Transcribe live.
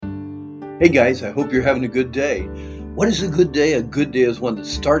Hey guys, I hope you're having a good day. What is a good day? A good day is one that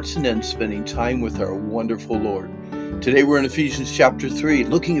starts and ends spending time with our wonderful Lord. Today we're in Ephesians chapter 3,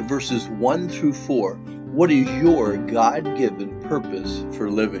 looking at verses 1 through 4. What is your God-given purpose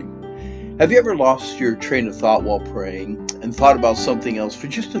for living? Have you ever lost your train of thought while praying and thought about something else for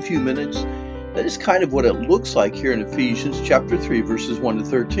just a few minutes? That is kind of what it looks like here in Ephesians chapter 3, verses 1 to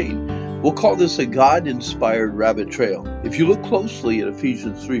 13. We'll call this a God-inspired rabbit trail. If you look closely at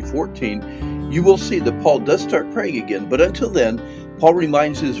Ephesians 3:14, you will see that Paul does start praying again, but until then, Paul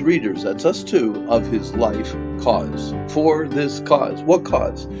reminds his readers, that's us too, of his life cause. For this cause. What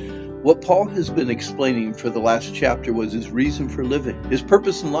cause? What Paul has been explaining for the last chapter was his reason for living, his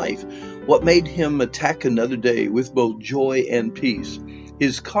purpose in life, what made him attack another day with both joy and peace.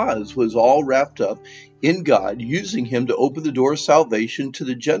 His cause was all wrapped up in God using him to open the door of salvation to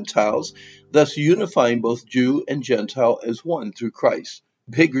the Gentiles, thus unifying both Jew and Gentile as one through Christ.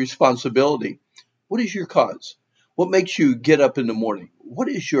 Big responsibility. What is your cause? What makes you get up in the morning? What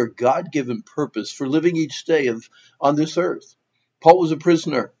is your God-given purpose for living each day on this earth? Paul was a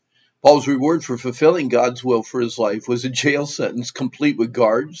prisoner. Paul's reward for fulfilling God's will for his life was a jail sentence complete with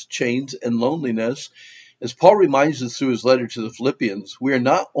guards, chains, and loneliness. As Paul reminds us through his letter to the Philippians, we are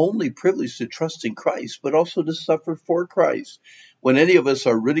not only privileged to trust in Christ, but also to suffer for Christ. When any of us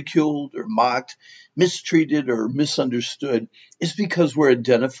are ridiculed or mocked, mistreated or misunderstood, it's because we're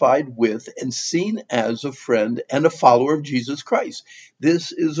identified with and seen as a friend and a follower of Jesus Christ.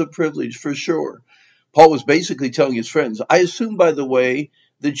 This is a privilege for sure. Paul was basically telling his friends, I assume, by the way,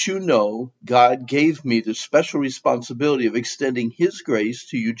 that you know God gave me the special responsibility of extending his grace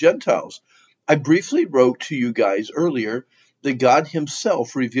to you Gentiles. I briefly wrote to you guys earlier that God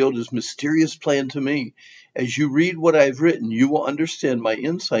himself revealed his mysterious plan to me. As you read what I've written, you will understand my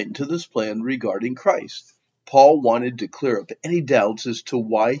insight into this plan regarding Christ. Paul wanted to clear up any doubts as to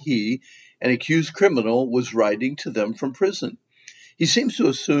why he, an accused criminal, was writing to them from prison. He seems to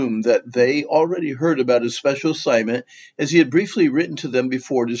assume that they already heard about his special assignment, as he had briefly written to them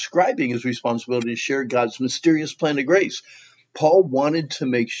before describing his responsibility to share God's mysterious plan of grace. Paul wanted to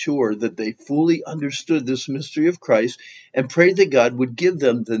make sure that they fully understood this mystery of Christ and prayed that God would give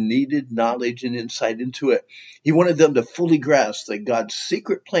them the needed knowledge and insight into it. He wanted them to fully grasp that God's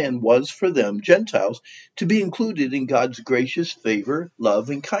secret plan was for them, Gentiles, to be included in God's gracious favor, love,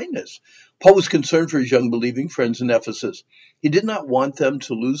 and kindness. Paul was concerned for his young believing friends in Ephesus. He did not want them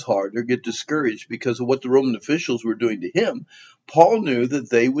to lose heart or get discouraged because of what the Roman officials were doing to him. Paul knew that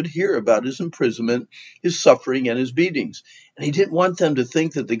they would hear about his imprisonment, his suffering, and his beatings. And he didn't want them to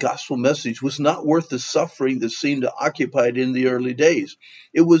think that the gospel message was not worth the suffering that seemed to occupy it in the early days.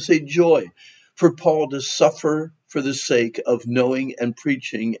 It was a joy for Paul to suffer for the sake of knowing and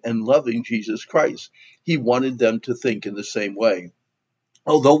preaching and loving Jesus Christ. He wanted them to think in the same way.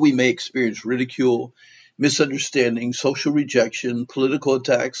 Although we may experience ridicule, misunderstanding, social rejection, political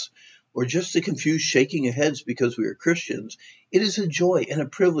attacks, or just the confused shaking of heads because we are Christians, it is a joy and a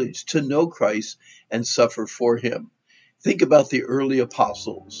privilege to know Christ and suffer for him. Think about the early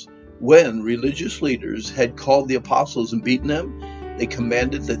apostles. When religious leaders had called the apostles and beaten them, they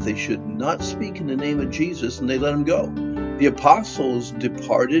commanded that they should not speak in the name of Jesus, and they let them go. The apostles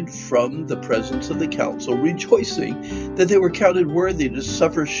departed from the presence of the council, rejoicing that they were counted worthy to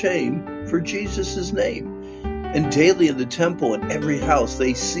suffer shame for Jesus' name. And daily in the temple and every house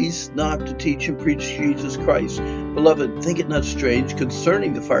they ceased not to teach and preach Jesus Christ. Beloved, think it not strange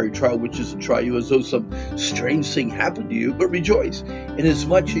concerning the fiery trial which is to try you, as though some strange thing happened to you, but rejoice,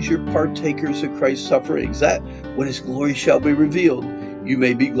 inasmuch as you're partakers of Christ's sufferings, that when his glory shall be revealed, you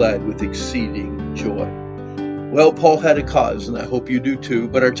may be glad with exceeding joy. Well, Paul had a cause, and I hope you do too,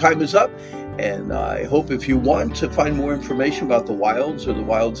 but our time is up. And I hope if you want to find more information about the Wilds or the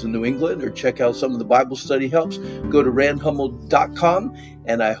Wilds in New England, or check out some of the Bible study helps, go to randhummel.com.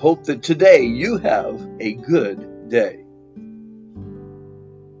 And I hope that today you have a good day.